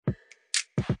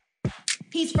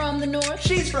He's from the north.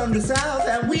 She's from the south,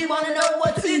 and we want to know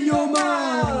what's in your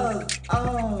mouth.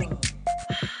 Oh.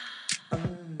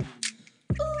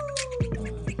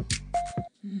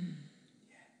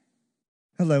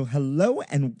 Hello, hello,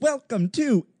 and welcome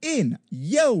to In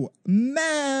Yo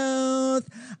Mouth.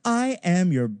 I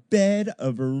am your bed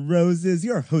of roses,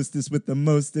 your hostess with the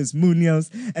mostest,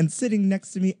 Munoz, and sitting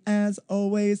next to me, as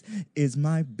always, is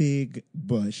my big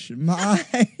bush, my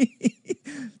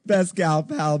best gal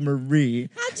pal, Marie.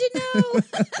 How'd you know?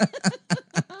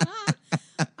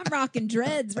 I'm rocking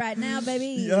dreads right now,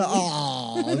 baby.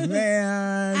 Oh,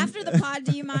 man. After the pod,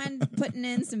 do you mind putting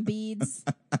in some beads?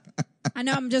 I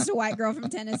know I'm just a white girl from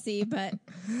Tennessee, but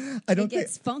it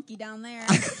gets funky down there.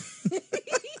 I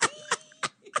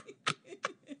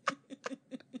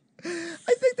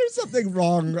think there's something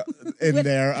wrong in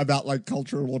there about like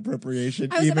cultural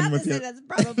appropriation. I was even about with to say that's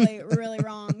probably really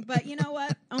wrong, but you know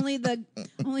what?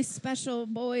 Only special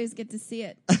boys get to see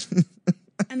it,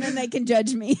 and then they can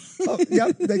judge me. Oh,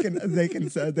 yep, they can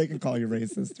call you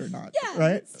racist or not. Yeah,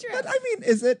 right. That's true. But I mean,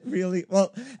 is it really?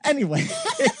 Well, anyway.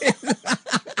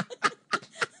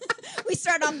 We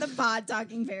start off the pod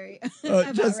talking very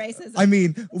about racism. I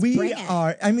mean,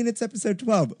 it's episode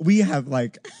 12. We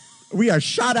are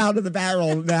shot out of the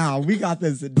barrel now. We got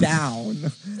this down.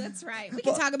 That's right. We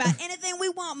can talk about anything we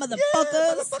want, motherfuckers.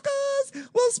 Yeah, motherfuckers.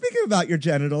 Well, speaking about your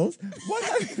genitals, what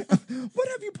have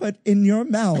you put in your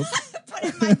mouth? Put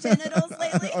in my genitals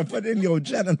lately? Or put in your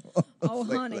genitals. Oh,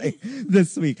 honey.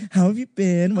 This week. How have you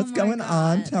been? What's going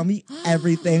on? Tell me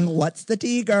everything. What's the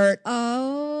tea, Gert?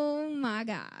 Oh, my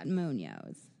God,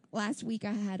 Munoz. Last week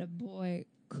I had a boy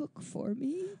cook for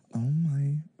me. Oh,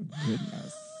 my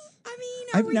goodness. I mean,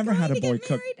 I've never had a boy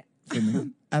cook for me.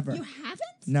 Ever. You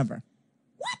haven't? Never.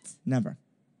 What? Never.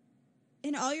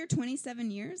 In all your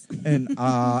 27 years? And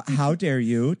how dare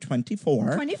you?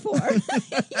 24. 24.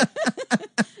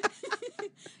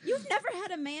 You've never had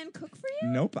a man cook for you?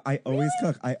 Nope. I always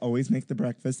cook. I always make the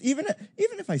breakfast. Even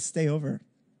if I stay over.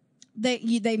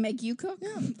 They make you cook?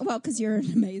 Yeah. Well, because you're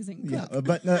an amazing cook. Yeah,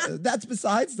 but that's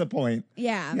besides the point.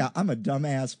 Yeah. Yeah, I'm a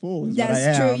dumbass fool is what I am.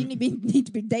 That's true. You need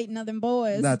to be dating other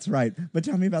boys. That's right. But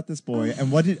tell me about this boy. And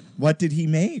what did he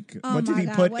make? Oh what did he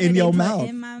God. put What in did your he put mouth?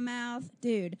 in my mouth?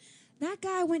 Dude, that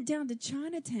guy went down to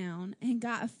Chinatown and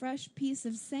got a fresh piece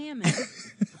of salmon.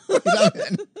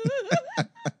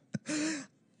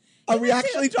 Are we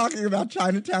actually talking about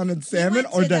Chinatown and salmon?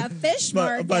 Or the fish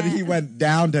market. But he went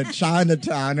down to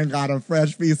Chinatown and got a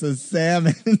fresh piece of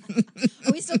salmon.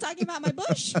 Are we still talking about my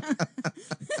bush?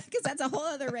 Because that's a whole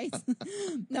other race.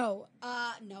 No,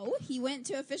 he went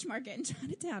to a fish market in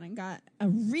Chinatown and got a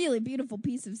really beautiful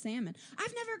piece of salmon.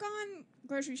 I've never gone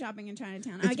grocery shopping in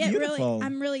Chinatown.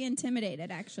 I'm really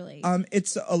intimidated, actually.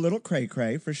 It's a little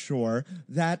cray-cray for sure.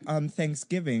 That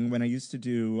Thanksgiving, when I used to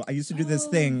do this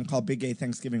thing called Big Gay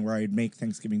Thanksgiving, where I'd make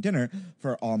Thanksgiving dinner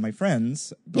for all my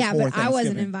friends. Yeah, but I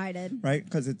wasn't Thanksgiving, invited. right?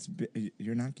 Because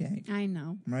you're not gay. I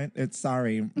know. Right? It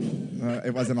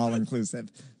wasn't all inclusive.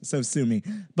 So sue me.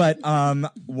 But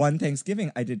one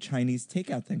Thanksgiving, I did Chinese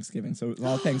takeout Thanksgiving. So it was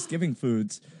all Thanksgiving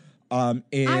foods. I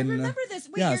remember this.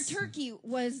 Wait, yes. Your turkey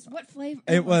was what flavor?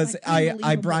 It was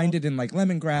I brined it in like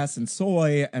lemongrass and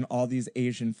soy and all these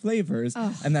Asian flavors,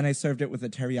 and then I served it with a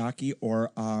teriyaki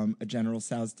or a General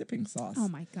Tso's dipping sauce. Oh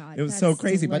my God, it was so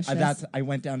crazy! Delicious. But I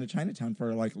went down to Chinatown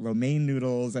for like lo mein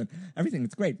noodles and everything.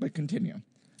 It's great, but continue.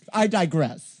 I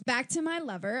digress. Back to my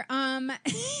lover. I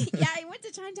went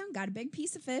to Chinatown, got a big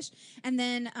piece of fish, and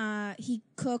then he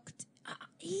cooked.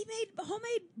 He made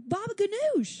homemade baba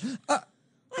ganoush.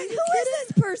 Who is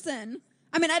this person?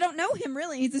 I mean, I don't know him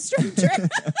really. He's a stranger.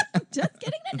 Just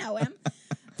getting to know him.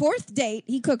 Fourth date,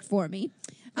 he cooked for me.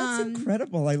 That's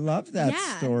incredible. I love that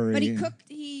story. But he cooked.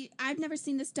 I've never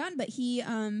seen this done, but he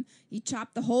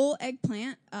chopped the whole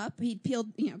eggplant up. He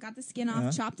peeled, got the skin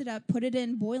off, chopped it up, put it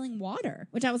in boiling water,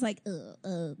 which I was like,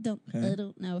 I don't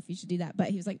know if you should do that. But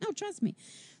he was like, no, trust me.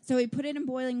 So he put it in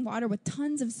boiling water with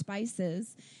tons of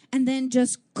spices, and then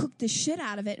just cooked the shit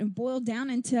out of it and boiled down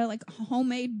into like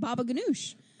homemade baba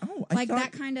ganoush. Oh, I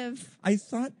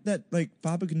thought that like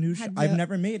baba ganoush. I've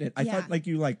never made it. I thought like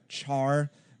you char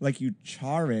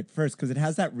it first because it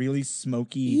has that really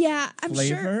smoky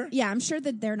flavor. I'm sure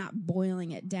that they're not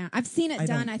boiling it down. I've seen it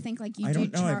done. I think like you do. I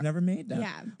don't know. I've never made that.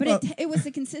 Yeah, but it was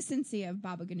the consistency of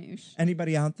baba ganoush.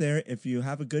 Anybody out there, if you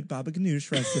have a good baba ganoush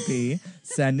recipe,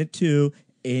 send it to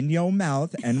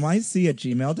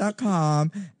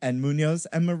inyomouthnyc@gmail.com, and Munoz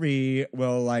and Marie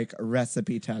will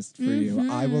recipe test for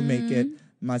you. I will make it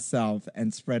myself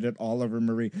and spread it all over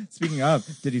Marie. Speaking of,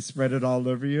 did he spread it all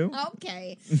over you?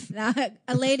 Okay. Now,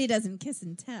 a lady doesn't kiss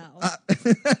and tell.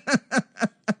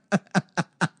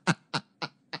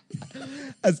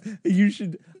 As you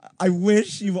should. I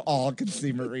wish you all could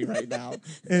see Marie right now.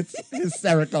 It's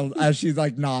hysterical as she's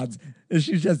like nods.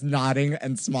 She's just nodding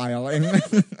and smiling.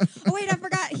 Oh wait, I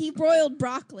forgot. He broiled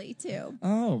broccoli too.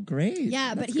 Oh, great!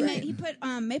 Yeah, That's but he great. he put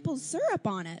maple syrup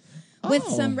on it with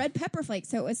Oh. some red pepper flakes,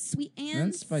 so it was sweet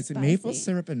and spicy. Maple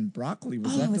syrup and broccoli.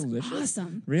 Was that it was delicious?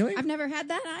 awesome. Really? I've never had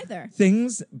that either.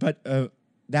 Things, but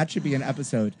that should be an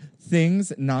episode.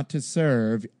 Things not to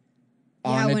serve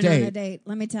Yeah, on I a went date. on a date.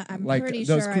 Let me tell. I'm Like pretty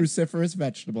those sure. cruciferous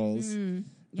vegetables.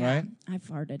 Yeah, right? I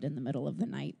farted in the middle of the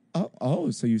night.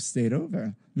 Oh, so you stayed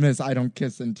over. Miss, I don't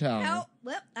kiss and tell. No,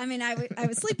 well, I mean, I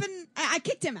was sleeping. I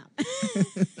kicked him out.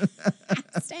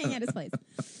 Staying at his place.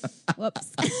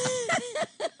 Whoops.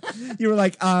 You were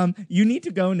like, you need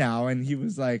to go now. And he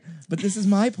was like, but this is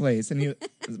my place. And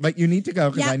but you need to go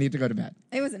because Yeah. I need to go to bed.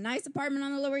 It was a nice apartment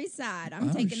on the Lower East Side. I'm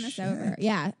Oh, taking this shit. over.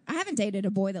 Yeah, I haven't dated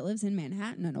a boy that lives in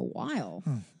Manhattan in a while.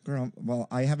 Oh, girl, well,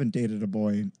 I haven't dated a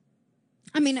boy.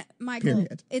 I mean, Michael,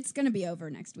 Period. it's going to be over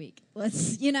next week.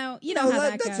 Let's, you know No, how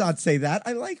that let's goes. not say that.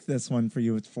 I like this one for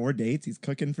you. It's 4 dates. He's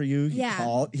cooking for you.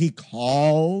 Yeah. He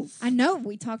calls. I know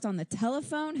we talked on the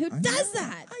telephone. Who does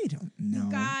that? I don't know.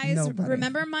 Guys, Nobody.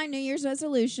 remember my New Year's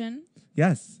resolution?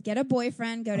 Yes. Get a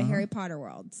boyfriend, go to Harry Potter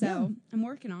World. So I'm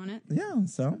working on it. Yeah,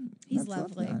 so. He's let's love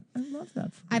lovely. that. I love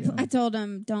that for I you. told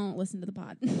him, don't listen to the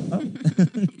pod.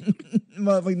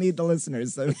 Well, we need the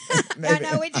listeners. So I maybe.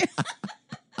 know we do.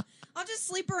 I'll just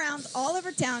sleep around all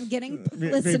over town getting People-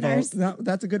 listeners. No,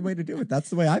 that's a good way to do it. That's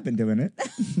the way I've been doing it.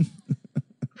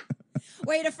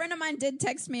 Wait, a friend of mine did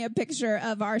text me a picture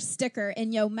of our sticker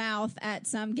in Yo Mouth at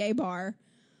some gay bar.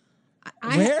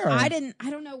 Where? I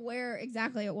don't know where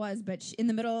exactly it was, but in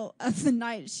the middle of the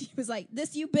night, she was like,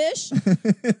 "This you, bish." I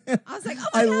was like, "Oh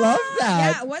my I God." love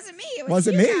that. Yeah, it wasn't me. It was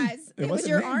Wasn't you me. guys. It was wasn't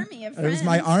your me. army of It friends. was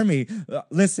my army.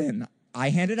 Listen, I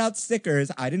handed out stickers.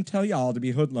 I didn't tell y'all to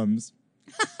be hoodlums.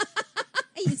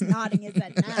 He's nodding his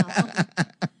head now.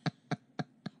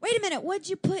 Wait a minute. What'd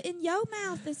you put in Yo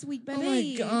Mouth this week, baby? Oh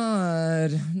my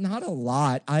God. Not a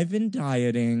lot. I've been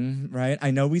dieting, right?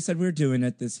 I know we said we were doing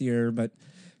it this year, but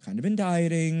kind of been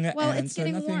dieting. Well, and it's so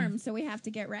getting nothing- warm, so we have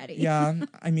to get ready. Yeah.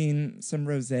 I mean, some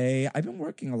rosé. I've been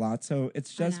working a lot, so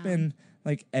it's just know. been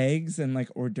like eggs and like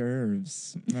hors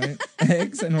d'oeuvres, right?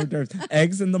 Eggs and hors d'oeuvres.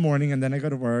 Eggs in the morning, and then I go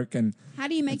to work, and How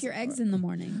do you make your eggs in the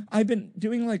morning? I've been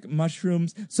doing like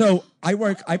mushrooms. So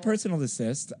I personal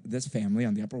assist this family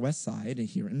on the Upper West Side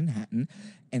here in Manhattan,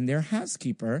 and their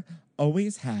housekeeper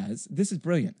always has, this is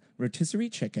brilliant, rotisserie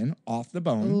chicken off the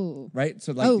bone, Ooh. right?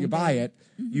 So like Oh, you buy yeah. it,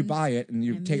 you buy it, and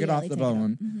you take it off the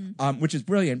Immediately take it bone, which is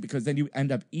brilliant because then you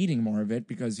end up eating more of it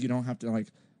because you don't have to like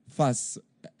fuss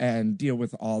and deal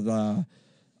with all the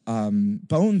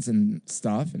bones and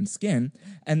stuff and skin.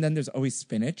 And then there's always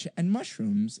spinach and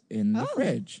mushrooms in the Oh.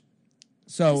 fridge.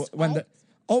 So Just when all- the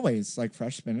always like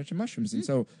fresh spinach and mushrooms, and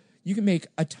so you can make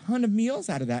a ton of meals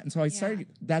out of that. And so I started.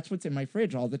 That's what's in my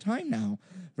fridge all the time now: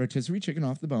 rotisserie chicken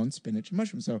off the bone, spinach and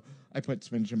mushrooms. So I put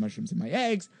spinach and mushrooms in my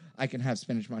eggs. I can have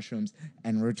spinach, mushrooms,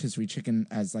 and rotisserie chicken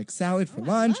as like salad for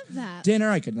lunch, love that.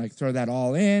 dinner. I could like throw that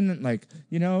all in, like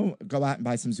go out and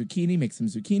buy some zucchini, make some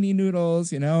zucchini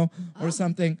noodles, or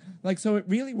something. Like so, it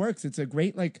really works. It's a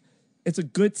great It's a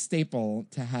good staple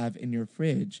to have in your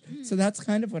fridge. So that's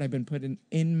kind of what I've been putting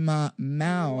in my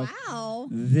mouth. Wow.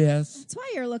 This, That's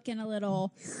why you're looking a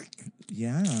little.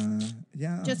 yeah.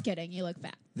 Just kidding. You look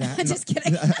fat. That- Just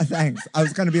kidding. Thanks. I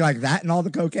was going to be like that and all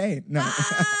the cocaine. No,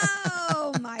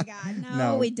 Oh my God. No,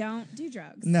 No. we don't do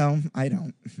drugs. no, I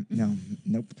don't. No,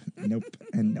 nope,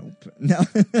 and nope. No.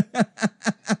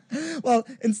 Well,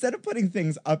 instead of putting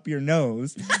things up your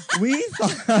nose, we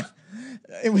thought.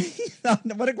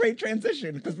 What a great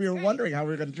transition, because we were wondering how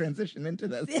we were going to transition into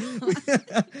this.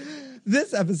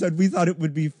 This episode, we thought it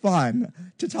would be fun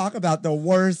to talk about the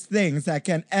worst things that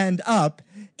can end up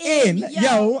in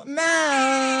yo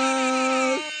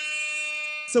mouth.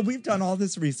 So we've done all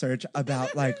this research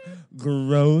about like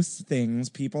gross things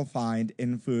people find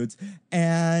in foods,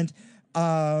 and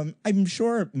I'm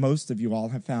sure most of you all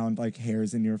have found like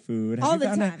hairs in your food. Have All you the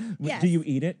found time, that? yes. Do you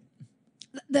eat it?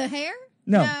 The hair?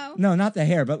 No, not the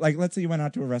hair. But like, let's say you went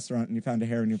out to a restaurant and you found a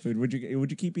hair in your food. Would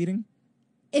you keep eating?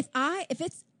 If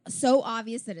it's so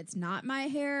obvious that it's not my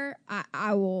hair,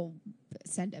 I will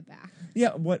send it back.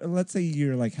 Yeah. Let's say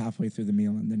you're like halfway through the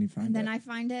meal and then you find And then it. I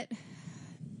find it.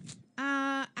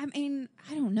 I mean,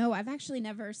 I don't know. I've actually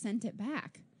never sent it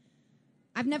back.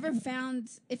 I've never found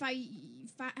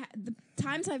the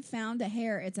times I've found a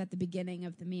hair, it's at the beginning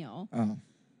of the meal. Oh.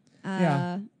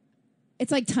 Yeah.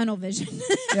 It's like tunnel vision.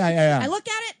 Yeah. I look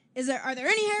at it. Are there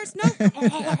any hairs? No.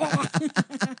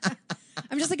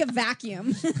 I'm just like a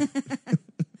vacuum.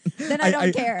 then I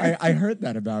don't care. I heard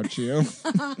that about you.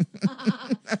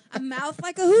 A mouth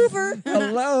like a Hoover.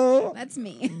 Hello. That's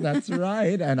me. That's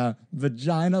right. And a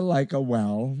vagina like a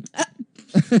well.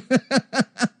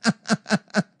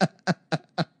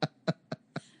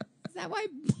 Is that why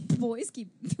boys keep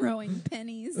throwing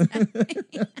pennies at me?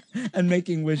 And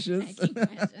making wishes. Making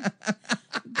wishes.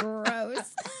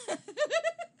 Gross.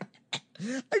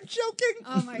 I'm joking.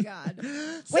 Oh my God.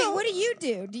 So, Wait, what do you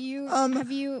do? Do you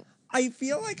have you? I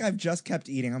feel like I've just kept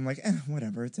eating. I'm like,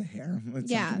 whatever. It's a hair. It's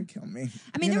not going to kill me.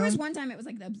 I mean, You there know? was one time it was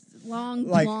like the long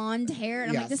Like, blonde hair,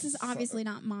 and I'm like, this is yes. obviously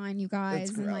not mine, you guys.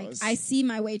 It's And like, gross. I see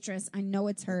my waitress, I know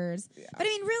it's hers. Yeah. But I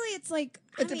mean, really, it's like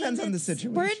It depends on the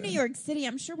situation. We're in New York City.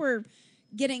 I'm sure we're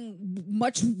getting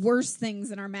much worse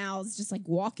things in our mouths just like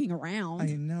walking around. I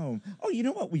know. Oh, you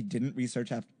know what we didn't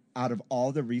research out of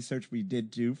all the research we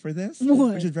did do for this?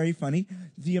 What? Which is very funny.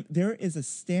 There is a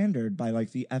standard by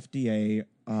like the FDA,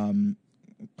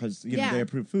 because Yeah. they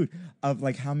approve food, of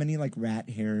like how many like rat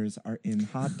hairs are in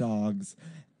hot dogs,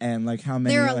 and like how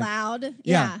many They're like, allowed.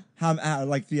 Yeah. how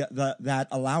like the that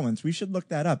allowance. We should look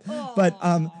that up. Aw. But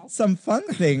some fun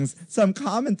things, some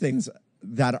common things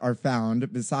that are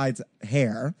found besides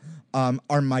hair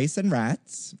are mice and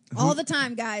rats. All the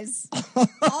time, guys.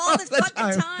 All the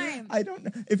fucking time. I don't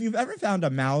know. If you've ever found a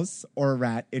mouse or a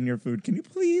rat in your food, can you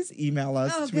please email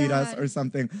us, Oh, tweet us, God. or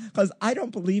something? Because I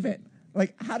don't believe it.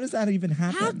 Like, how does that even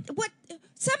How? happen? What?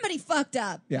 Somebody fucked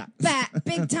up. Yeah.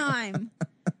 Big time.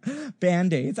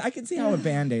 Band-Aids. I can see how a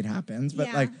Band-Aid happens, but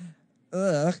Yeah. like,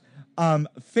 ugh.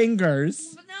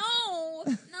 Fingers.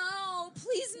 No,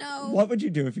 please no. What would you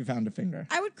do if you found a finger?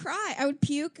 I would cry. I would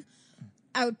puke.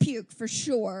 I would puke for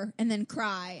sure, and then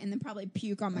cry, and then probably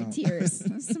puke on my tears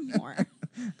some more.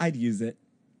 I'd use it.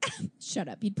 Shut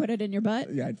up. You'd put it in your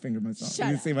butt? Yeah, I'd finger myself. Shut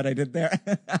you up. see what I did there?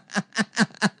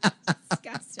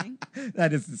 Disgusting.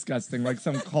 That is disgusting. Like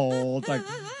some cold, like,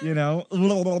 you know,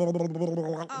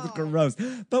 gross.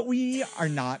 But we are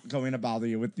not going to bother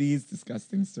you with these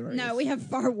disgusting stories. No, we have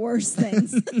far worse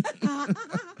things.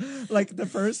 Like the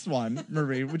first one,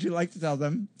 Marie, would you like to tell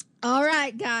them? All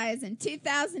right, guys. In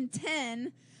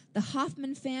 2010, the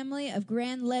Hoffman family of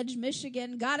Grand Ledge,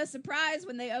 Michigan got a surprise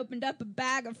when they opened up a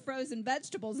bag of frozen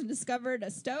vegetables and discovered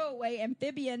a stowaway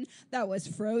amphibian that was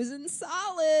frozen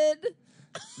solid.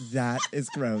 That is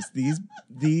gross.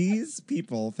 These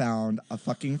people found a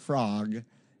fucking frog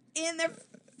In their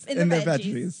in their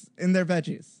veggies. In their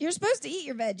veggies. You're supposed to eat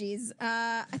your veggies.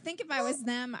 I think if I was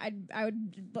them, I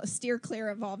would steer clear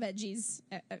of all veggies.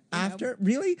 After?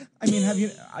 Really? I mean, have you?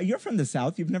 You're from the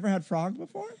South. You've never had frog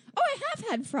before? Oh, I have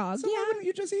had frog. So why wouldn't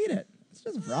you just eat it? It's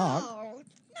just a frog. Oh,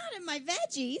 not in my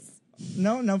veggies.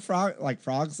 No frog, like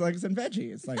frog's legs and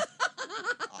veggies. Like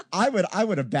I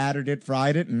would have battered it,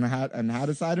 fried it, and had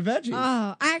a side of veggies.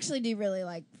 Oh, I actually do really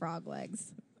like frog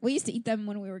legs. We used to eat them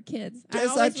when we were kids. I Just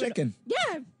always like would- chicken.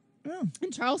 Yeah. Yeah. In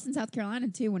Charleston, South Carolina,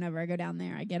 too, whenever I go down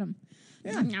there, I get them.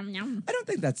 Yeah. Yum, yum. I don't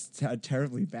think that's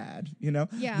terribly bad, you know?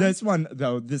 Yeah. This one,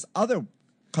 though, this other,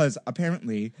 because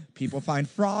apparently people find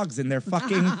frogs in their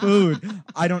fucking food.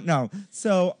 I don't know.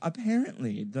 So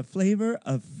apparently the flavor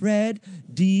of Fred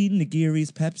D.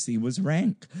 Nigiri's Pepsi was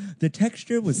rank. The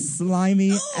texture was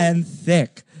slimy and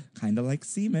thick. Kind of like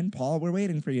semen. Paul, we're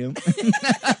waiting for you.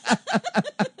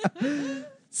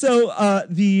 So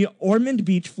the Ormond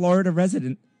Beach, Florida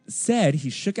resident said he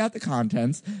shook out the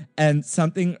contents and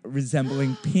something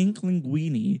resembling pink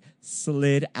linguine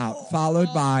slid out,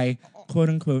 followed by, quote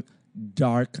unquote,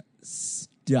 dark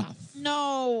stuff.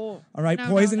 No. All right, No,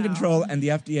 Poison no, no. Control and the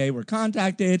FDA were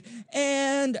contacted,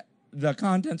 and the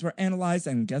contents were analyzed,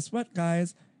 and guess what,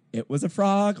 guys? It was a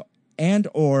frog and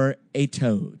or a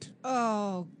toad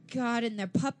Oh, God. In the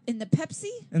Pepsi?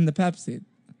 in the Pepsi.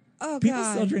 Oh, People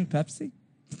God. still drink Pepsi?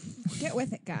 Get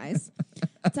with it, guys.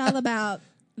 It's all about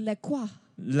LaCroix.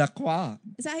 La Croix.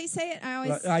 Is that how you say it? I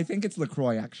always... I think it's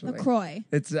LaCroix, actually. LaCroix.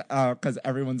 It's because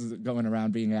everyone's going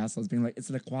around being assholes, being like, it's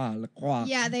LaCroix, LaCroix.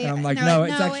 Yeah, they- And I'm like, no,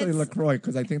 it's no, actually it's- LaCroix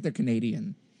because I think they're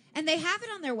Canadian. And they have it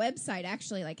on their website,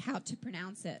 actually, like how to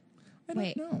pronounce it. I don't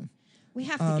Wait, know. we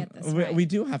have to get this we, right. we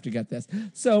do have to get this.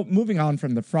 So moving on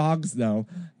from the frogs, though,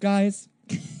 guys,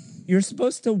 you're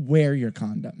supposed to wear your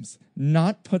condoms,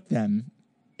 not put them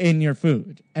in your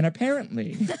food. And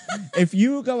apparently, if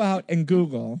you go out and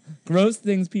Google gross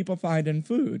things people find in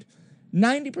food,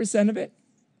 90% of it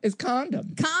is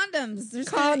condoms. Condoms. There's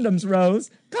Condoms,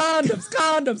 Rose.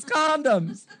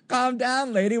 Condoms. Calm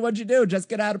down, lady. What'd you do? Just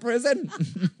get out of prison?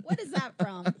 What is that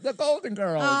from? The Golden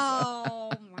Girls.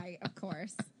 Oh, my. Of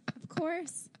course. Of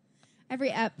course. Every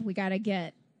ep, we got to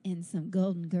get in some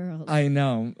Golden Girls. I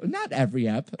know. Not every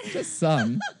ep, just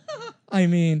some. I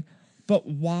mean, but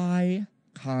why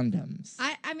condoms?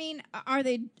 I mean, are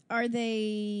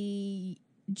they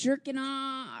jerking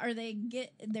off? Are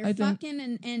they're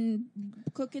fucking and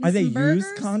cooking? Are they some burgers?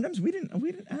 used condoms? We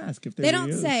didn't ask if they They were don't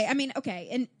used. say. I mean, okay,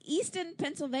 in Easton,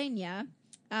 Pennsylvania,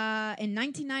 in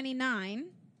 1999,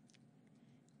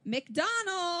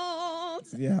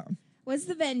 McDonald's was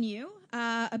the venue.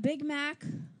 A Big Mac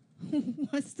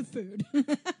was the food.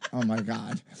 Oh my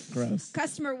God, gross.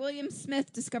 Customer William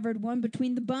Smith discovered one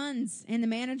between the buns, and the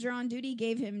manager on duty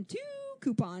gave him 2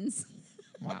 coupons.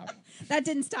 Wow. That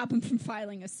didn't stop him from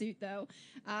filing a suit, though,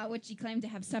 which he claimed to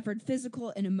have suffered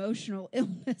physical and emotional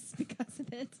illness because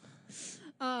of it.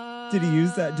 Did he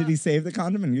use that? Did he save the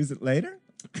condom and use it later?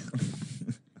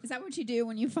 Is that what you do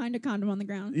when you find a condom on the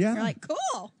ground? Yeah. You're like,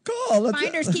 cool. Cool.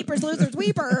 Finders, keepers, losers,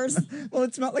 weepers. Well,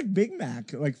 it's not like Big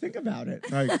Mac. Like, think about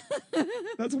it. Like,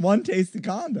 that's one tasty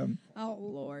condom. Oh,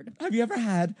 Lord. Have you ever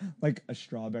had, like, a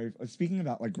strawberry... Speaking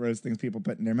about, like, gross things people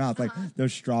put in their mouth, like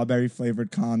those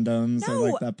strawberry-flavored condoms or,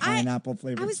 like, the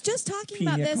pineapple-flavored... I was just talking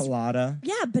about pina this. colada.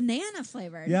 Yeah, banana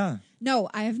flavored. Yeah. No,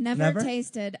 I have never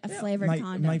tasted a flavored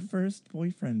condom. My first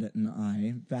boyfriend and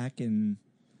I, back in,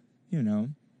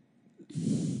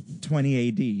 20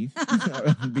 AD,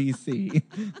 BC.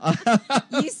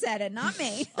 You said it, not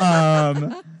me.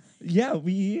 Yeah,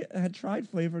 we had tried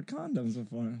flavored condoms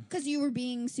before. Because you were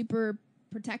being super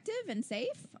protective and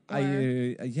safe?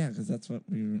 Yeah, because that's what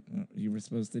you were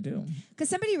supposed to do. Because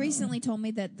somebody recently told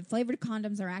me that the flavored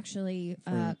condoms are actually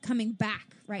coming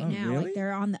back right now. Really? Like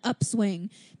they're on the upswing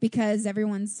because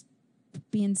everyone's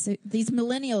being these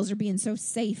millennials are being so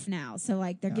safe now. So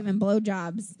like they're giving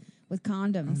blowjobs with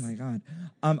condoms. Oh my God.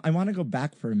 I want to go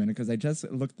back for a minute because I just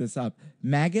looked this up.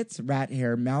 Maggots, rat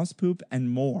hair, mouse poop,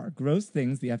 and more gross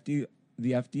things the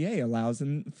FDA allows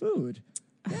in food.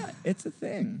 Yeah, it's a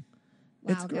thing.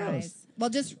 Wow, it's gross. guys. Well,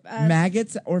 just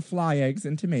maggots or fly eggs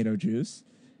in tomato juice,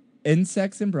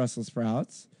 insects in Brussels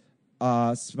sprouts,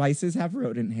 spices have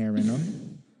rodent hair in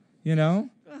them.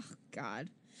 Oh God.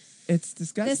 It's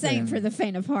disgusting. This ain't for the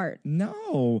faint of heart.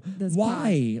 No.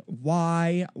 Why,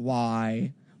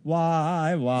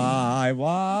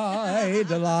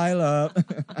 Delilah?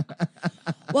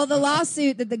 Well, the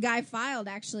lawsuit that the guy filed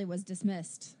actually was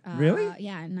dismissed. Really?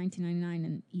 Yeah, in 1999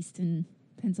 in Easton,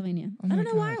 Pennsylvania. Oh I don't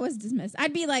know why it was dismissed.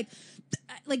 I'd be like,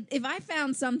 if I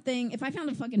found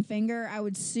a fucking finger, I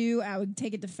would sue. I would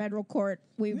take it to federal court.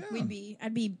 I'd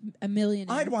be a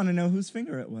millionaire. I'd want to know whose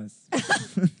finger it was.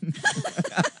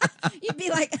 You'd be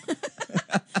like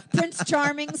Prince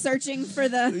Charming searching for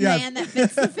the man that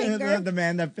fits the finger. The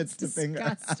man that fits the finger.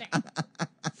 Disgusting.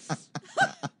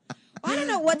 I don't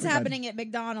know what's happening at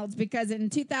McDonald's because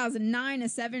in 2009, a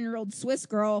 7-year-old Swiss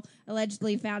girl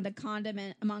allegedly found a condom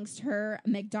amongst her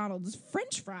McDonald's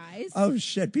French fries. Oh,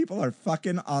 shit. People are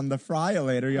fucking on the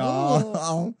fry-o-later,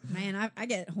 y'all. Ooh. Man, I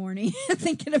get horny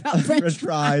thinking about French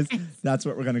fries. That's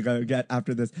what we're going to go get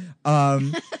after this.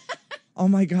 Oh,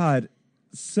 my God.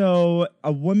 So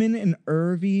a woman in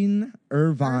Irvine,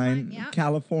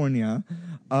 California,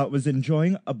 was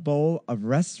enjoying a bowl of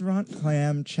restaurant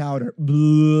clam chowder.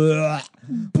 Blah,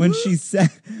 when she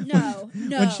said,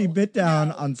 when she bit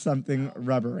down on something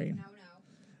rubbery.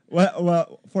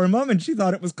 Well, for a moment she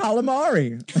thought it was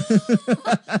calamari.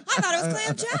 I thought it was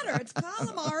clam chowder. It's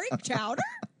calamari chowder.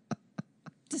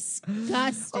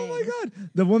 Disgusting. Oh my God!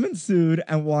 The woman sued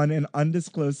and won an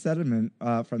undisclosed settlement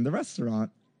from the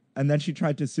restaurant. And then she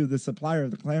tried to sue the supplier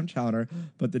of the clam chowder,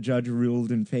 but the judge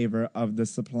ruled in favor of the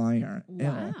supplier.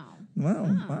 Wow.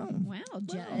 Wow,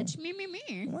 judge. Me.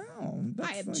 Wow.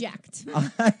 I object.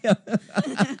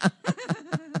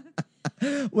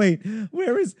 Wait,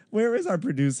 where is our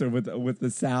producer with the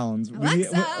sounds?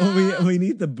 Alexa! We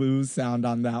need the boo sound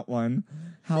on that one.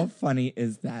 How funny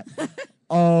is that?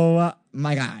 Oh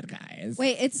my God, guys.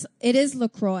 Wait, it is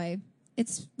LaCroix.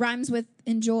 It rhymes with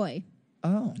enjoy.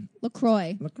 Oh.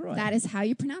 LaCroix. LaCroix. That is how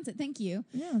you pronounce it. Thank you.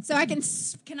 Yeah. So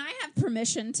can I have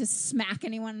permission to smack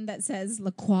anyone that says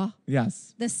LaCroix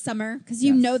Yes. this summer? Because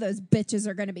you know those bitches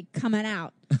are going to be coming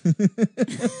out. Do you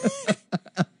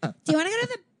want to go to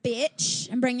the bitch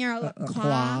and bring your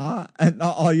LaCroix? And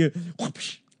all you...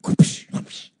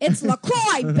 It's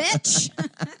LaCroix, bitch.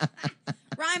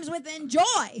 Rhymes with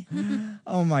enjoy.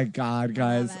 Oh, my God,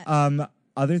 guys.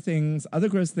 Other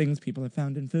gross things people have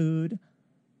found in food.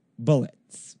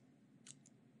 Bullets.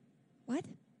 What?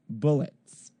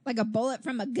 Bullets. Like a bullet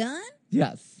from a gun?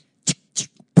 Yes.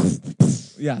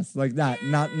 Yes, like that.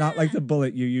 Not like the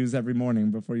bullet you use every morning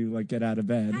before you like get out of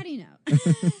bed. How do you know?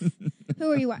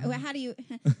 Who are you? How do you?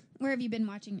 Where have you been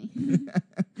watching me?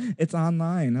 It's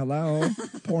online. Hello,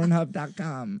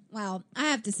 Pornhub.com. Well, I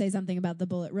have to say something about the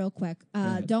bullet real quick.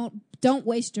 Don't Don't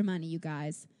waste your money, you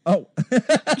guys. Oh.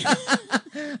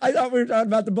 I thought we were talking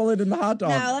about the bullet in the hot dog.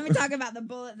 No, let me talk about the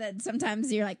bullet that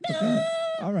sometimes you're like,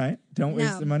 All right. Don't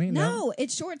waste the money. No,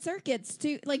 it short circuits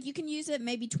too. Like you can use it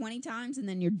maybe 20 times and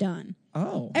then you're done.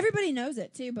 Oh. Everybody knows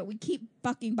it too, but we keep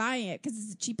fucking buying it because it's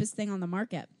the cheapest thing on the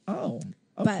market. Oh.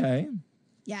 Okay. But,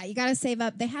 yeah, you got to save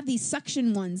up. They have these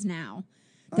suction ones now.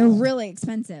 They're really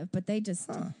expensive, but they just...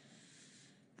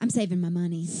 I'm saving my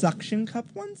money. Suction cup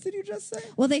ones, did you just say?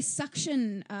 Well, they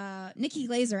suction... Nikki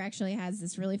Glaser actually has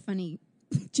this really funny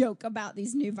joke about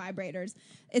these new vibrators.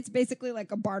 It's basically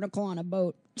like a barnacle on a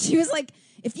boat. She was like,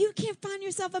 if you can't find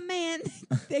yourself a man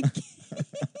that can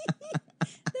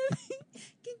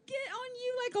get on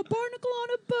you like a barnacle on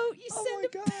a boat, you send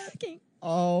him packing.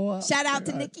 Oh, shout out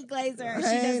to Nikki Glaser. She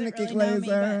doesn't Nikki really Glaser. know me,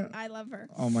 but I love her.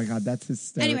 Oh my God, that's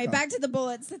hysterical. Anyway, back to the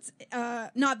bullets. That's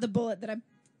not the bullet that I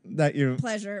you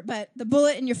pleasure, but the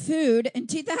bullet in your food. In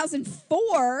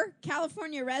 2004,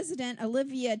 California resident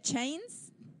Olivia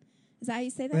Chains. Is that how you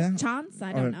say that? Yeah. Chance?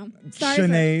 I don't know.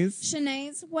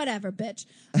 Shanae, whatever, bitch.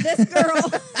 This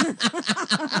girl.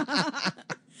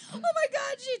 Oh my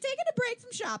God, she'd taken a break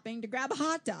from shopping to grab a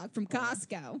hot dog from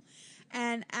Costco.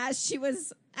 And as she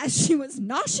was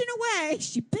noshing away,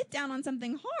 she bit down on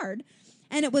something hard,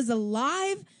 and it was a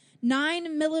live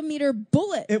 9mm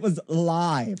bullet. It was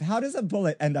live. How does a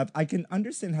bullet end up? I can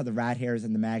understand how the rat hairs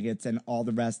and the maggots and all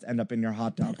the rest end up in your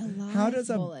hot dog. How does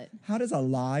a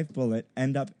live bullet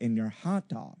end up in your hot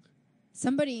dog?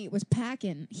 Somebody was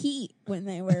packing heat when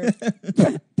they were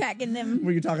packing them.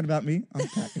 Were you talking about me? I'm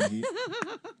packing heat.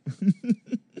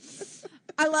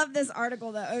 I love this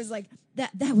article though. It was like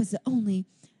that was only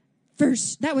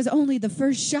the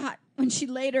first shot. When she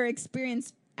later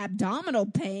experienced abdominal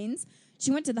pains,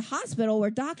 she went to the hospital where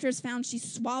doctors found she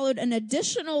swallowed an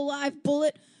additional live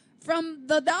bullet from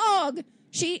the dog.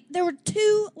 There were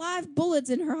 2 live bullets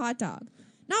in her hot dog.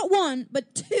 Not one,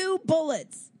 but 2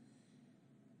 bullets.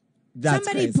 That's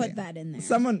Somebody crazy. put that in there.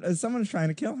 Someone's trying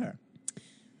to kill her.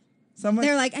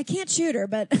 They're like, I can't shoot her,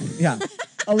 but yeah,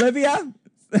 Olivia,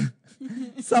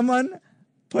 someone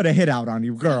put a hit out on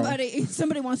you, girl.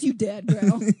 Somebody wants you dead,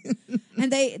 girl.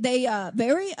 And they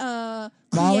very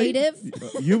creative.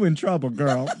 Molly, you in trouble,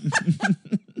 girl.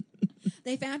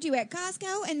 They found you at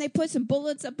Costco and they put some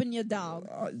bullets up in your dog.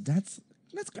 How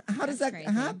does that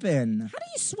crazy. happen? How do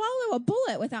you swallow a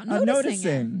bullet without I'm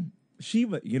noticing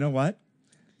it? You know what?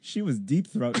 She was deep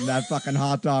throating that fucking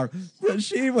hot dog.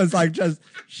 She was like just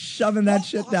shoving that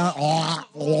shit down.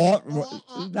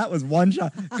 That was one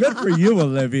shot. Good for you,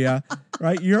 Olivia.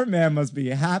 Right? Your man must be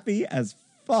happy as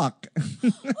fuck. Oh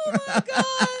my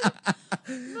God.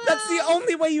 That's the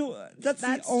only way That's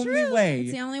the only way.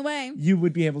 It's the only way. You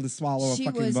would be able to swallow a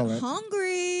fucking bullet. She was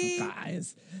hungry.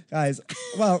 Guys.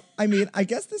 Well, I mean, I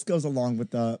guess this goes along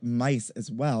with the mice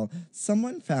as well.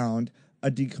 Someone found a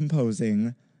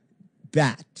decomposing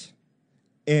bat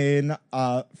in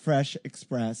a Fresh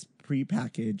Express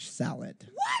prepackaged salad.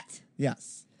 What?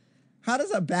 Yes. How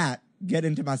does a bat get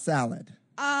into my salad?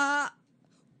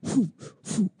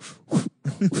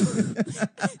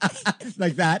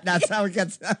 Like that? That's how it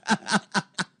gets.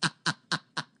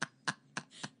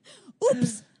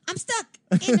 Oops, I'm stuck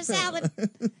in a salad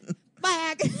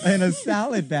bag. In a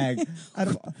salad bag.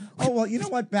 Well, you know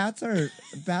what? Bats aren't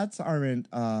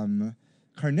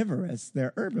carnivorous.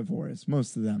 They're herbivores,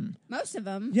 most of them. Most of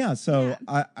them. Yeah, so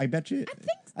yeah. I bet you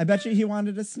I bet you he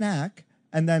wanted a snack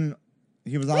and then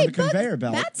he was on the conveyor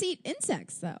belt. Bats eat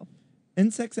insects though.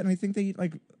 Insects, and I think they eat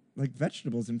like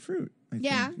vegetables and fruit. I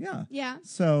think. Yeah.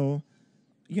 So,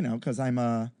 you know, because I'm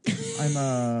a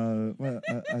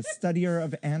studier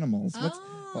of animals.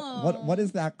 What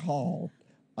is that called?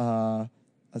 A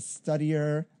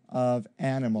studier of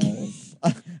animals.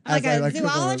 Like a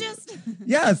zoologist?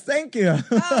 Yes, thank you.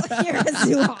 Oh, you're a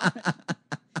zoologist.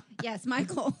 Yes,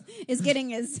 Michael is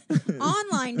getting his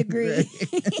online degree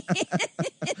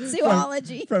in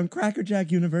zoology. From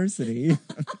Crackerjack University.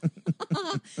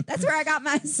 That's where I got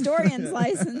my historian's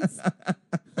license.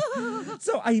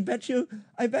 So I bet you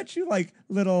like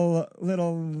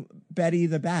little Betty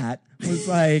the Bat was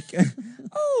like,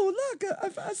 oh, look,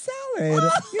 a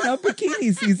salad. You know,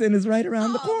 bikini season is right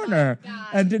around the corner.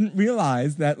 And didn't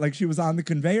realize that like she was on the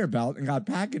conveyor belt and got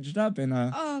packaged up in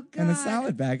a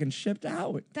salad bag and shipped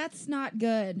out. That's not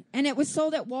good. And it was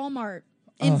sold at Walmart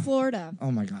in Florida.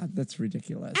 Oh my God, that's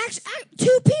ridiculous. Actually,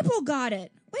 2 people got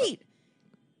it. Wait.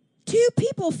 2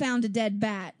 people found a dead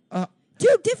bat. 2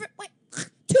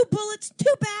 bullets, 2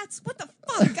 bats. What the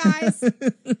fuck, guys?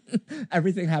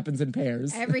 Everything happens in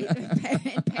pairs. In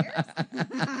pairs?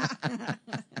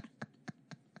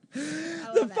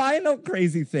 final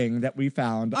crazy thing that we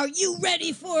found. Are you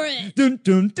ready for it? Dun,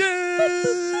 dun, dun.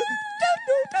 Dun,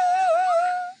 dun,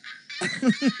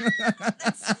 dun.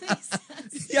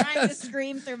 Trying to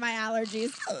scream through my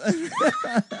allergies.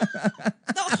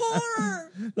 The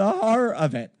horror. The horror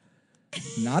of it.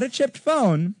 Not a chipped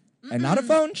phone, and not a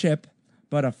phone chip,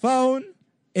 but a phone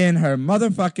in her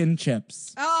motherfucking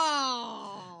chips.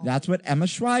 Oh. That's what Emma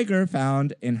Schweiger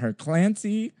found in her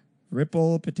Clancy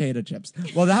Ripple potato chips.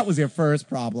 Well, that was your first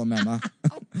problem, Emma.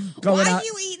 Why are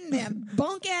you eating them?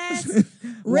 Bunk ass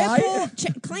Ripple,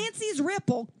 Clancy's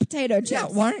Ripple potato chips. Yeah,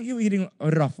 why aren't you eating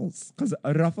Ruffles? Because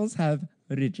Ruffles have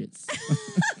ridges.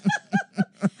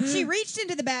 She reached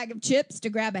into the bag of chips to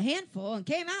grab a handful and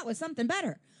came out with something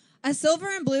better. A silver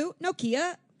and blue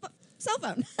Nokia cell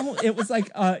phone. Oh, it was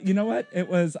like, you know what? It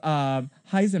was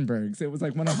Heisenberg's. It was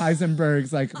like one of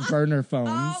Heisenberg's like burner phones.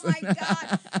 Oh my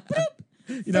God. Boop.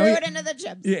 You know, Threw it into the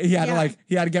chips. He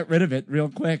had to get rid of it real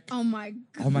quick. Oh my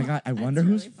God. Oh my God. I wonder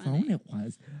whose phone it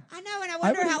was. I know, and I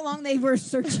wonder how long they were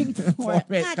searching for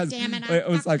it. God damn it. It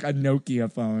was like a Nokia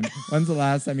phone. When's the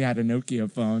last time you had a Nokia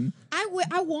phone? I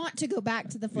want to go back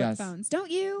to the flip phones.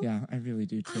 Don't you? Yeah, I really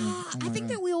do too. I think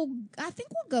we'll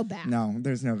go back. No,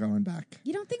 there's no going back.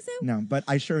 You don't think so? No, but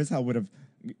I sure as hell would have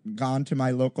gone to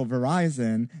my local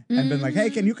Verizon and been like, hey,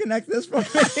 can you connect this for me?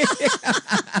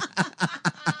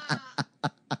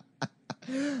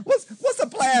 What's the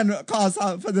plan cost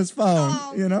for this phone?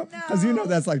 Oh, you know, because you know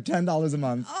that's like $10 a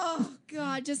month. Oh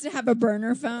God, just to have a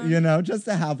burner phone. You know, just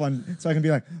to have one, so I can be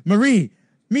like, Marie,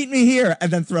 meet me here,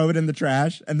 and then throw it in the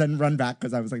trash, and then run back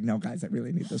because I was like, no, guys, I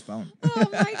really need this phone. Oh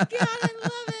my God, I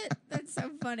love it. That's so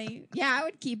funny. Yeah, I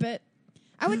would keep it.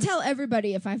 I would tell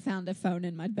everybody if I found a phone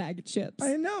in my bag of chips.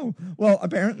 I know. Well,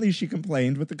 apparently she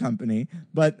complained with the company,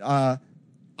 but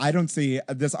I don't see,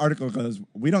 this article goes,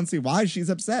 we don't see why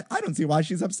she's upset. I don't see why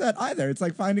she's upset either. It's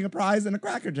like finding a prize in a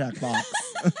Cracker Jack box.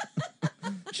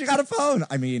 She got a phone.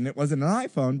 I mean, it wasn't an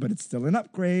iPhone, but it's still an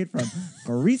upgrade from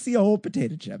greasy old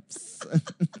potato chips.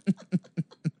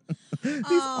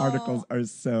 These articles are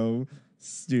so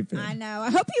stupid. I know.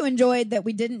 I hope you enjoyed that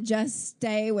we didn't just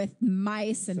stay with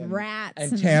mice and rats.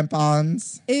 And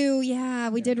tampons. Ooh, yeah.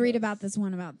 We did read about this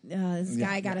one about this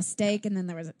guy got a steak and then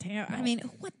there was a tampon. I mean,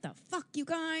 what the fuck, you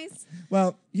guys?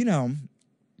 Well, you know,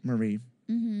 Marie,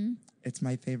 it's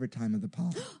my favorite time of the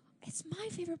pod. It's my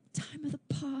favorite time of the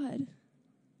pod.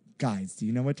 Guys, do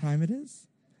you know what time it is?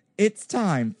 It's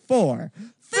time for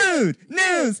Food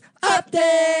News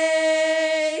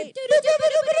Update!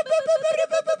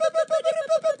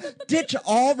 Ditch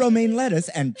all romaine lettuce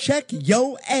and check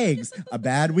yo eggs. A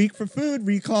bad week for food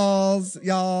recalls,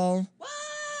 y'all. What?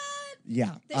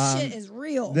 Yeah. This shit is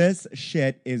real. This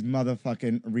shit is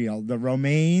motherfucking real. The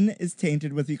romaine is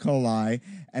tainted with E. coli,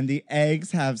 and the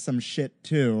eggs have some shit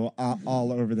too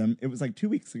all over them. It was like 2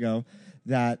 weeks ago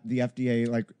that the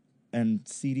FDA and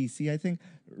CDC, I think,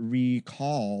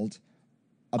 recalled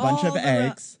a bunch of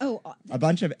eggs. A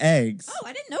bunch of eggs. Oh,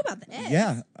 I didn't know about the eggs.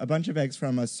 Yeah, a bunch of eggs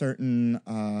from a certain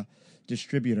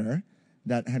distributor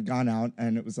that had gone out,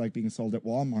 and it was like being sold at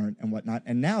Walmart and whatnot.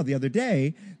 And now, the other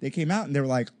day, they came out and they were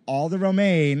like, all the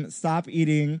romaine, stop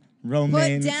eating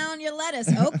romaine. Put down your lettuce.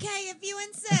 Okay, if you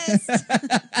insist.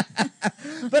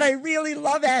 But I really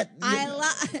love it. I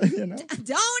love. You know?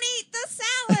 Don't eat the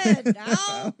salad.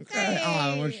 Okay.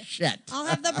 Oh shit. I'll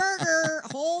have the burger.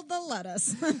 Hold the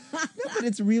lettuce. No, but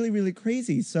it's really, really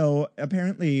crazy. So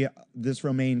apparently, this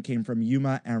romaine came from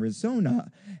Yuma,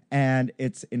 Arizona, and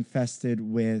it's infested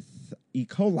with E.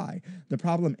 coli. The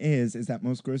problem is that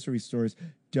most grocery stores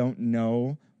don't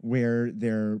know where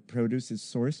their produce is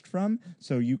sourced from,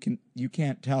 so you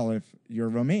can't tell if your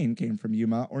romaine came from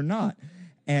Yuma or not.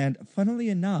 And funnily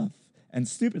enough, and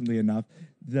stupidly enough,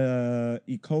 the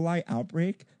E. coli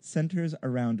outbreak centers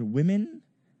around women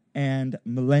and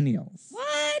millennials.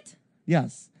 What?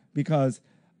 Yes, because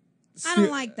I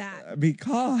don't like that.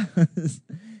 Because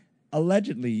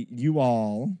allegedly you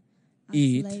all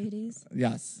eat, ladies.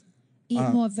 Yes. Eat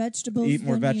more vegetables. Eat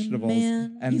more vegetables.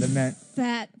 Men, and the men.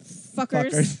 Fat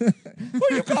fuckers. Who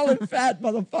are you calling fat,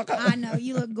 motherfucker? I know,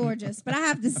 you look gorgeous. But I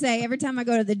have to say, every time I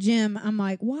go to the gym, I'm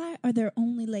like, why are there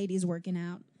only ladies working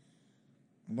out?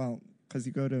 Well, because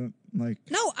you go to like.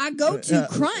 No, I go to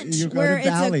Crunch. You go where to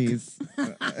Bally's.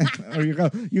 Or you go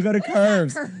to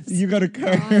Curves. You go to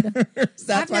Curves.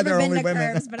 That's why they're only women. I've never been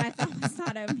to Curves, but I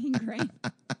thought it would be great.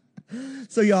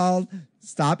 So y'all,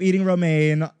 stop eating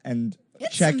romaine and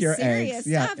it's check your eggs.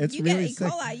 Yeah, stuff. it's you really get E.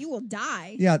 coli, you will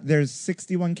die. Yeah, there's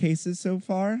 61 cases so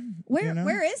far.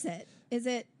 Where is it? It's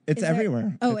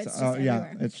everywhere. It's just everywhere.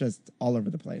 Yeah, it's just all over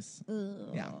the place.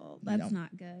 Ugh, yeah, that's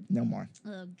not good. No more.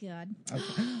 Oh God.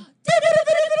 Okay.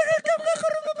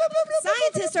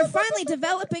 Scientists are finally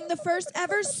developing the first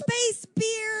ever space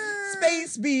beer.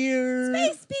 Space beer.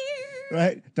 Space beer.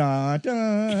 Right? Da,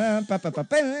 da, ba, ba, ba,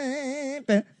 ba,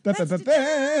 ba, ba, ba, ba,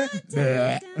 ba.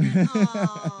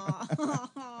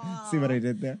 Aw. See what I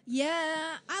did there?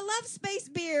 Yeah, I love space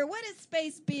beer. What is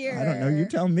space beer? I don't know. You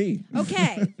tell me.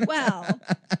 Okay, well,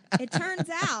 it turns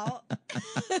out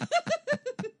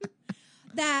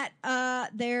that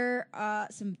there's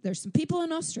some people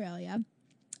in Australia,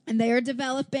 and they are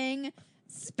developing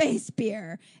space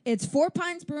beer. It's Four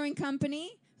Pines Brewing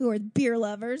Company, who are beer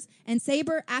lovers, and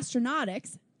Sabre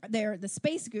Astronautics. They're the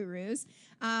space gurus.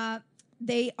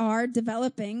 They are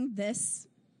developing this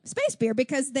space beer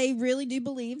because they really do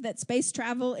believe that space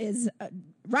travel is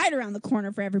right around the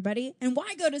corner for everybody. And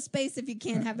why go to space if you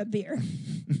can't have a beer?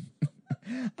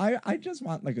 I just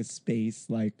want like a space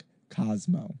like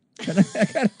Cosmo. Can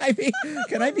I be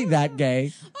that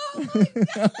gay? Oh my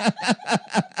God.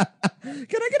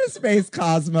 Can I get a space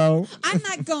Cosmo? I'm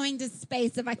not going to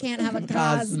space if I can't have a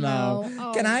Cosmo.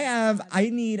 Oh. I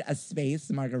need a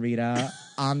space margarita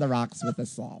on the rocks with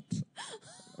assault.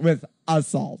 With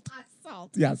assault.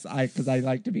 Salt. Yes, because I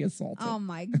like to be assaulted. Oh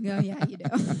my God, yeah, you do.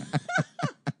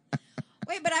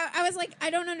 Wait, but I was like,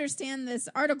 I don't understand this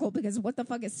article because what the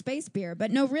fuck is space beer?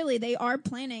 But no, really, they are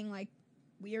planning, like,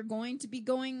 we are going to be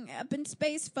going up in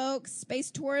space, folks.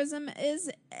 Space tourism is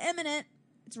imminent.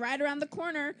 It's right around the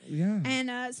corner. Yeah.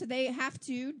 And so they have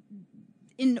to,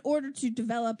 in order to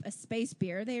develop a space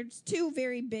beer, there's two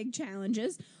very big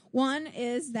challenges. One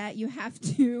is that you have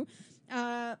to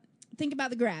think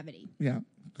about the gravity. Yeah,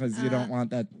 because you don't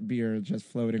want that beer just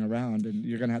floating around, and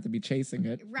you're going to have to be chasing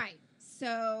it. Right.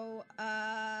 So,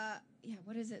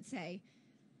 what does it say?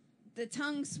 The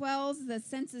tongue swells, the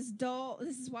senses dull.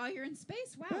 This is while you're in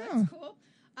space. Wow, that's cool.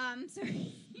 So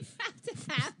you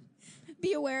have to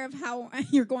be aware of how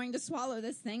you're going to swallow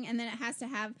this thing, and then it has to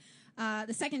have.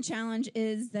 The second challenge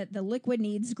is that the liquid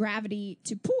needs gravity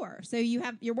to pour. So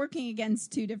you're working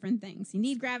against two different things. You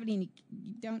need gravity, and you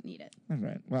don't need it. All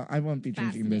right. Well, I won't be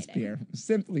drinking this beer.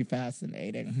 Simply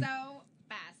fascinating. So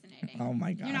fascinating. Oh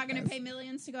my God! You're not going to pay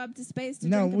millions to go up to space to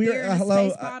no, drink a beer in a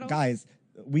space bottle? Guys.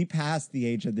 We passed the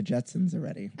age of the Jetsons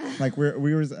already. Like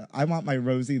I want my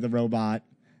Rosie the robot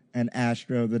and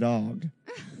Astro the dog.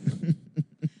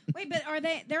 Wait, but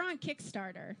they're on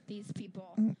Kickstarter, these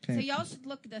people. Okay. So y'all should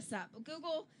look this up.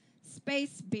 Google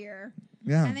space beer.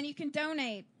 Yeah. And then you can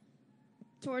donate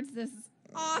towards this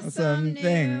awesome some new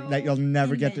thing that you'll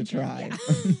never invention. get to try.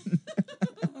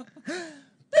 Yeah.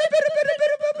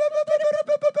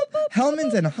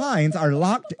 Hellmann's and Heinz are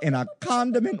locked in a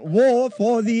condiment war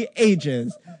for the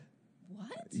ages.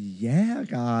 What? Yeah,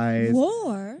 guys.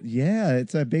 War? Yeah,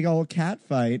 it's a big old cat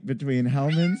fight between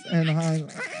Hellmann's and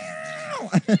Heinz.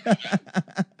 Wait,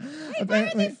 why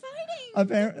are they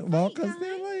fighting? Well, because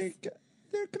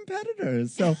they're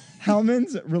competitors. So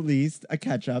Hellmann's released a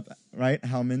ketchup, right?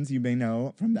 Hellmann's, you may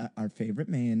know from our favorite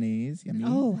mayonnaise. Yummy.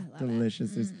 Oh, I love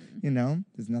delicious. it.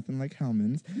 There's nothing like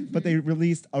Hellmann's. But they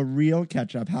released a real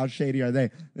ketchup. How shady are they?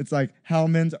 It's like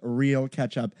Hellmann's real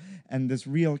ketchup. And this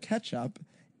real ketchup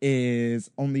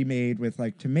is only made with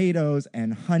like tomatoes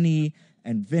and honey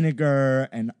and vinegar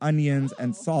and onions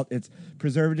and salt. It's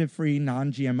preservative-free,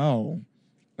 non-GMO.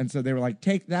 And so they were like,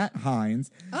 take that, Heinz.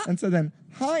 And so then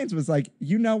Heinz was like,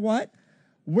 you know what?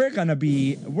 We're gonna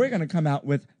come out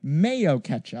with mayo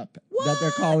ketchup that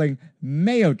they're calling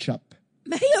Mayo Chup.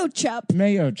 Mayo Chup.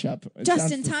 Mayo Chup.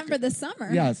 Just in time for the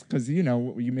summer. Yes, because you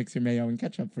mix your mayo and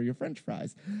ketchup for your French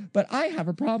fries. But I have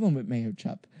a problem with Mayo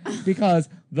Chup because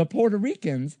the Puerto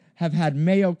Ricans have had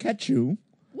mayo ketchup.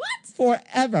 What?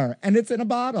 Forever, and it's in a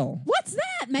bottle. What's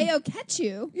that? Mayo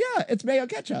ketchup? Yeah, it's mayo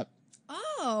ketchup.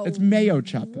 Oh. It's Mayo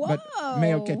Chup, but Whoa.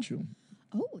 mayo ketchup.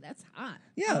 Oh, that's hot.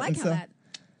 Yeah, I like how that.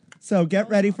 So get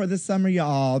ready for the summer,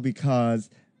 y'all, because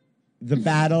the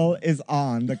battle is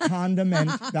on. The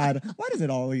condiment battle. Why does it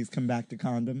always come back to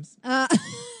condoms? I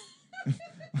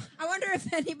wonder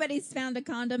if anybody's found a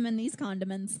condom in these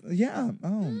condiments. Yeah.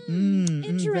 Oh, very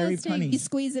Interesting. funny. You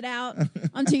squeeze it out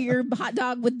onto your hot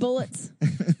dog with bullets.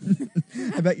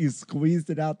 I bet you squeezed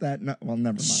it out that. No, well,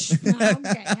 never mind.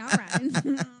 Okay, all right.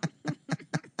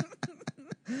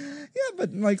 Yeah, but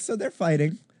so they're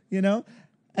fighting,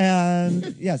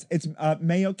 And yes, it's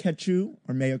mayo ketchup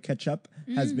or mayo ketchup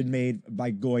has been made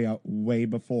by Goya way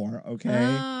before,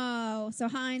 okay? Oh, so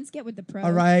Heinz, get with the pro.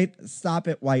 All right, stop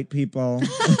it, white people.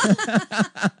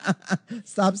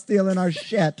 Stop stealing our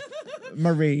shit,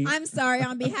 Marie. I'm sorry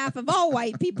on behalf of all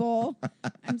white people.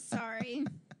 I'm sorry.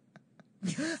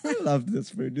 I love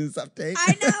this food news update.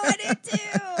 I know, I did too.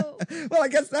 Well, I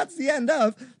guess that's the end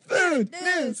of Food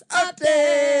News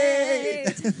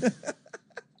Update.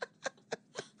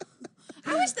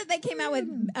 they came out with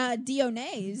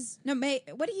Dijonais. No,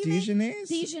 what do you make? Dijonais?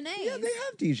 Dijonais. Yeah, they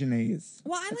have Dijonais.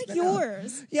 Well, I That's like been out.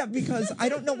 yours. Yeah, because I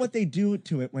don't know what they do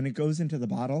to it when it goes into the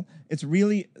bottle. It's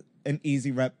really an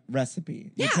easy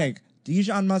recipe. You Yeah. take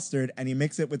Dijon mustard and you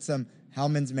mix it with some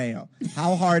Hellmann's mayo.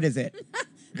 How hard is it?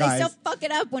 They Guys? still fuck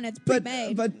it up when it's But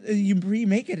pre-made. you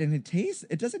pre-make it and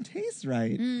it doesn't taste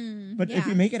right. But if yeah.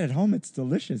 you make it at home, it's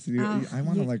delicious. Oh, I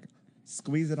want to like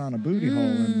squeeze it on a booty hole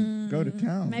and go to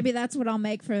town. Maybe that's what I'll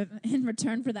make in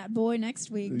return for that boy next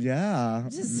week. Yeah.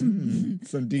 Just some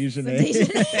Dijonais.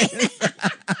 Dijonais.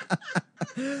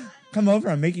 Come over.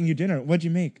 I'm making you dinner. What'd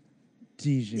you make?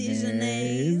 Dijonais.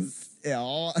 Dijonais.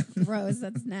 Yeah. Gross,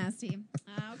 that's nasty.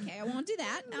 Okay, I won't do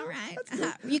that. All right.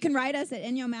 You can write us at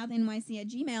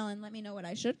inyourmouthnyc@gmail and let me know what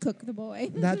I should cook the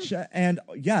boy. And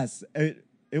yes, it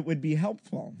would be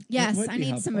helpful. It Yes, would I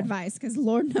be need some helpful. advice because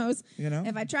Lord knows You know?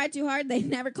 if I try too hard, they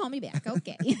never call me back.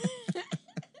 Okay.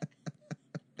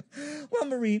 Well,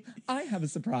 Marie, I have a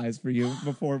surprise for you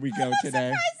before we go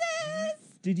today. Surprises!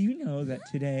 Did you know that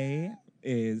today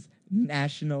is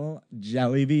National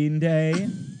Jelly Bean Day?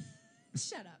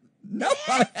 Shut up. No,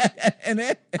 and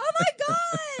it. Oh my God!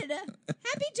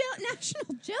 Happy National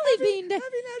Jelly Bean Day.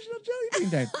 Happy National Jelly Bean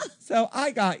Day. So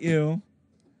I got you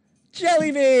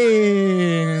jelly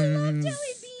beans. I love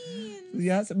jelly beans.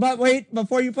 Yes, but wait,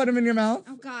 before you put them in your mouth,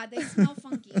 Oh God, they smell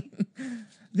funky.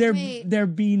 Wait. they're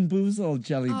Bean Boozled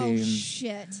jelly Oh beans.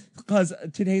 shit. Because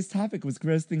today's topic was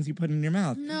gross things you put in your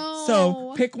mouth. No.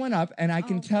 So pick one up, and I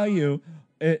can Oh, tell God. you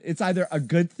it's either a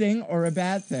good thing or a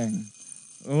bad thing.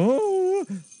 Oh,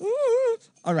 ooh.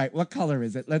 All right, what color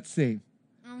is it? Let's see.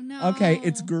 Oh no. Okay,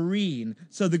 it's green.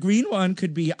 So the green one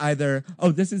could be either.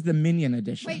 Oh, this is the Minion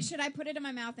edition. Wait, should I put it in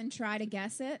my mouth and try to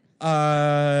guess it?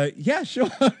 Yeah, sure.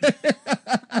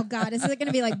 Oh God, is it going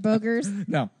to be like boogers?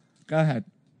 No, go ahead.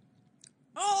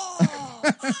 Oh.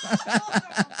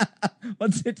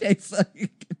 What's it taste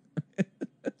like?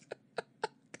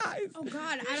 Guys, Oh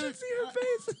God, you I should don't see her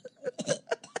face.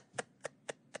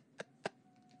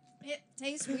 It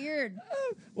tastes weird.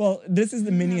 Well, this is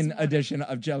the Minion some water. edition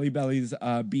of Jelly Belly's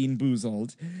Bean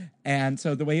Boozled. And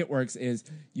so the way it works is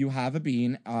you have a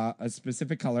bean, a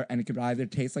specific color, and it could either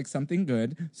taste like something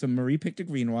good. So Marie picked a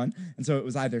green one. And so it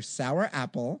was either sour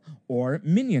apple or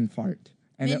Minion fart.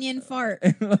 And Minion fart.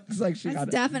 It looks like she That's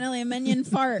got definitely a minion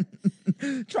fart.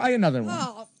 it. Try another one.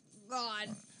 Oh God.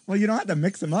 Well, you don't have to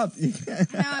mix them up. You can.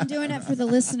 No, I'm doing it for the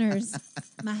listeners.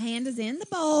 My hand is in the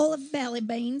bowl of belly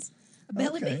beans.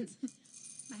 Belly Okay. beans.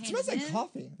 My hand It smells is like in.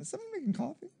 coffee. Is someone making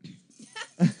coffee?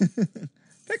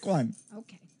 Pick one.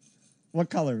 Okay. What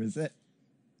color is it?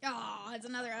 Oh, it's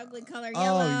another ugly color. Oh,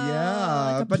 Yellow.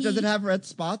 yeah. like a But does it peach. have red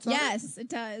spots on it? Yes, it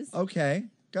does. Okay.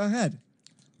 Go ahead.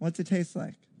 What's it taste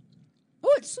like?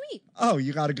 Oh, it's sweet. Oh,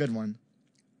 you got a good one.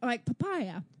 Like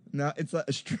papaya. No, it's a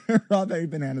strawberry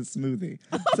banana smoothie.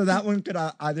 So that one could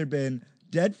either been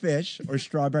dead fish or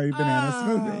strawberry banana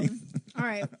smoothie. All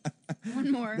right. One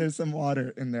more. There's some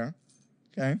water in there.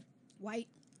 Okay. White.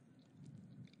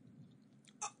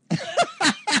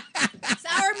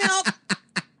 Sour milk.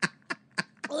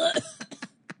 Oh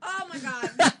my God.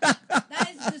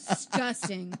 That is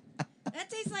disgusting. That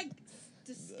tastes like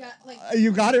like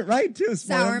You got it right, too. Spoiled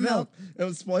Sour milk. milk. It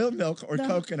was spoiled milk or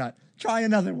coconut. Try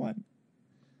another one.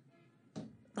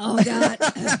 oh God.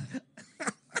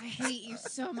 I hate you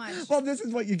so much. Well, this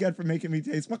is what you get for making me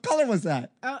taste. What color was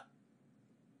that?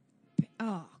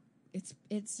 Oh,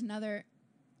 it's another.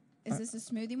 Is this a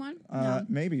smoothie one? No,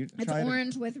 Maybe. it's Try it.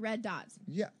 orange with red dots.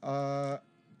 Yeah.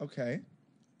 Okay.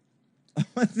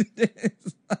 What's it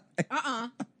taste like? Oh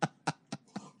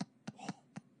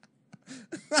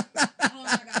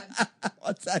my God.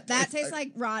 What's that? That taste tastes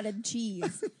like rotted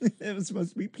cheese. It was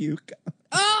supposed to be puke.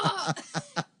 Oh!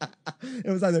 It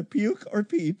was either puke or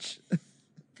peach.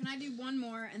 Can I do one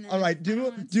more and then? All right, I don't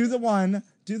wanna do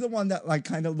the one that like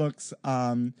kind of looks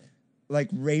like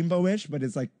rainbowish, but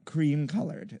it's like cream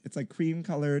colored. It's like cream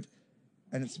colored,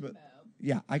 and it's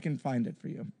yeah. I can find it for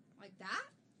you. like that.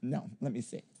 No, let me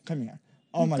see. Come here.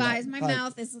 Oh my Guys, God. my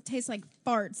mouth tastes like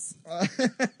farts.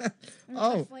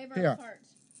 Oh, the flavor here. of farts.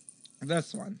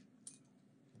 This one.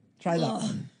 Try that Ugh.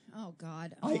 one. Oh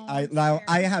God.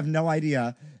 I have no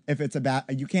idea if it's a bad.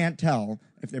 You can't tell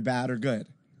if they're bad or good.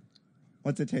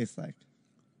 What's it taste like?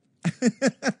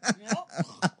 Nope.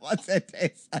 What's it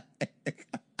taste like?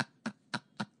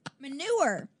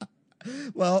 Manure.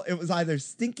 Well, it was either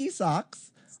stinky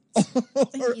socks or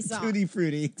Stinky socks. tutti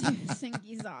frutti.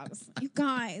 Stinky socks. You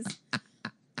guys.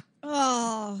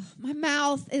 Oh, my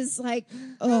mouth is like.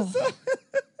 Oh.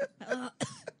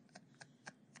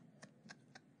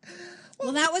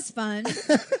 Well, that was fun.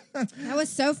 That was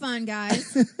so fun,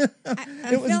 guys.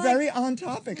 It was very on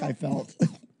topic, I felt.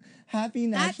 Happy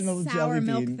National that sour Jelly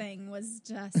milk Bean. thing was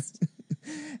just...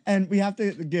 And we have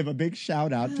to give a big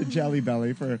shout out to Jelly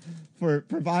Belly for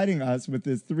providing us with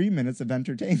this 3 minutes of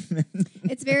entertainment.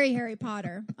 It's very Harry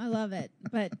Potter. I love it,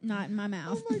 but not in my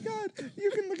mouth. Oh my God.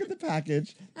 You can look at the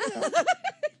package. You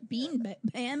know,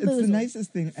 Bamboozled. it's the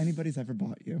nicest thing anybody's ever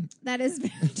bought you. That is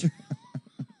very true.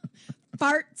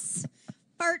 Farts.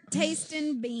 Fart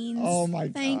tasting beans. Oh my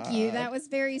God. Thank you. That was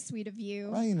very sweet of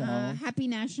you. I know. Happy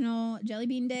National Jelly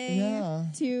Bean Day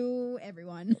to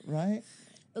everyone. Right?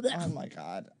 Oh my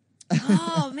God.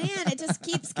 Oh man, it just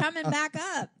keeps coming back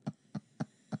up.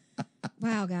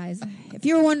 Wow, guys. If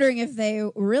you were wondering if they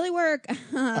really work,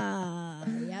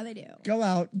 yeah, they do. Go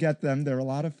out, get them. They're a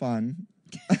lot of fun.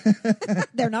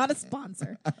 They're not a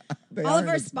sponsor. All of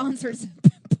our sponsors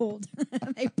pulled.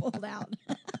 They pulled out.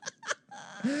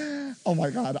 Oh my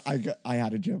God, I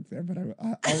had a joke there, but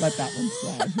I'll let that one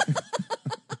slide.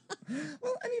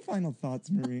 Well, any final thoughts,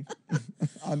 Marie,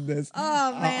 on this?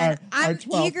 Oh man, I'm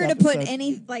eager to put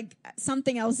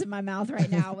something else in my mouth right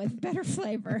now with better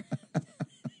flavor.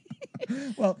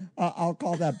 Well, I'll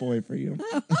call that boy for you.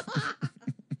 I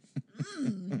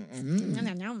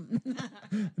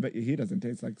bet you he doesn't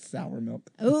taste like sour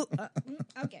milk. Oh,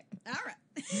 okay, all right.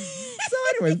 So,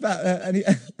 anyways,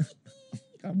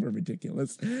 we're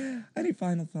ridiculous. Any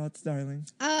final thoughts, darling?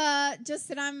 Just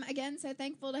that I'm again so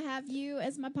thankful to have you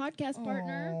as my podcast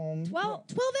partner. 12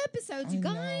 episodes, you I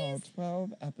guys. know,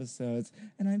 12 episodes,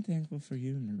 and I'm thankful for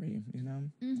you, Marie. You know.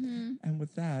 Mm-hmm. And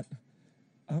with that,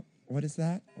 what is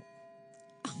that?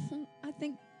 Oh, I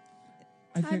think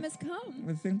time has come.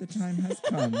 I think the time has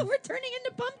come. We're turning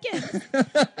into pumpkins.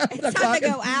 It's time to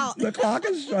go out. The clock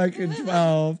is striking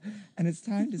 12, and it's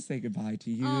time to say goodbye to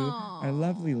you, our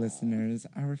lovely listeners,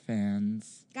 our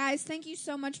fans. Guys, thank you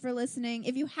so much for listening.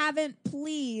 If you haven't,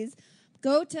 please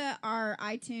go to our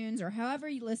iTunes or however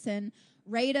you listen,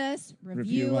 rate us,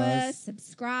 review us,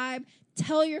 subscribe,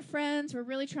 tell your friends. We're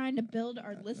really trying to build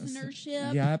our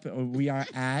listenership. Yep, we are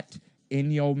at In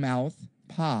Your Mouth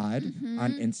Pod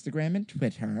on Instagram and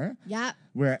Twitter. Yep.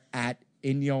 We're at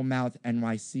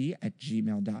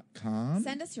inyourmouthnyc@gmail.com.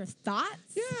 Send us your thoughts.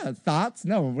 Yeah, thoughts?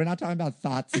 No, we're not talking about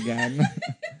thoughts again.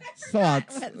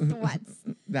 Thoughts. Thoughts.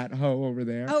 That hoe over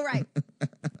there. Oh, right. Who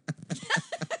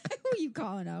are you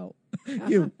calling hoe?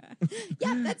 You.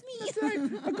 Yep, that's me. That's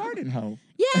right. A garden hoe.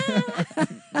 Yeah.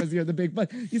 Because you're the big bush.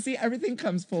 You see, everything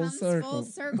comes full circle. Full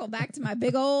circle back to my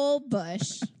big old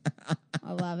bush.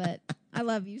 I love it. I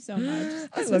love you so much.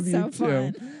 I love you too.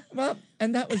 Fun. Well,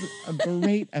 and that was a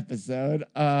great episode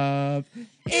of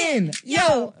In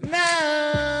Yo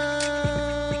Mouth.